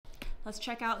Let's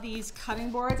check out these cutting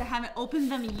boards. I haven't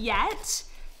opened them yet.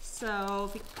 So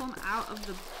if we pull them out of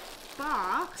the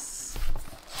box,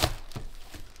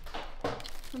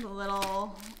 a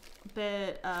little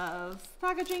bit of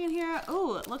packaging in here.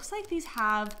 Oh, it looks like these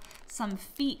have some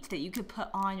feet that you could put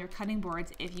on your cutting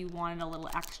boards if you wanted a little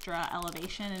extra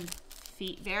elevation and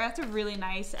feet there. That's a really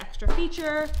nice extra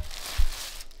feature.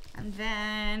 And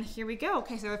then here we go.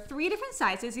 Okay, so there are 3 different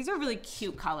sizes. These are really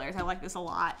cute colors. I like this a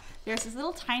lot. There's this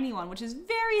little tiny one, which is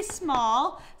very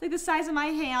small. It's like the size of my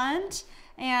hand.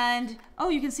 And oh,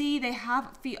 you can see they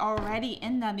have feet already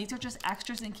in them. These are just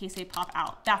extras in case they pop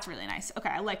out. That's really nice. Okay,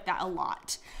 I like that a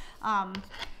lot.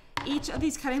 Each of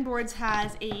these cutting boards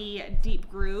has a deep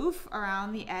groove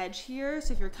around the edge here.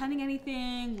 So if you're cutting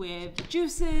anything with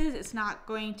juices, it's not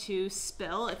going to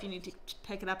spill if you need to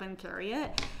pick it up and carry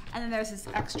it. And then there's this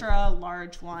extra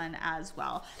large one as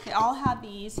well. They all have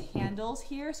these handles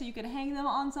here, so you can hang them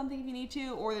on something if you need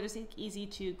to, or they're just easy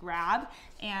to grab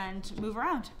and move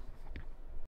around.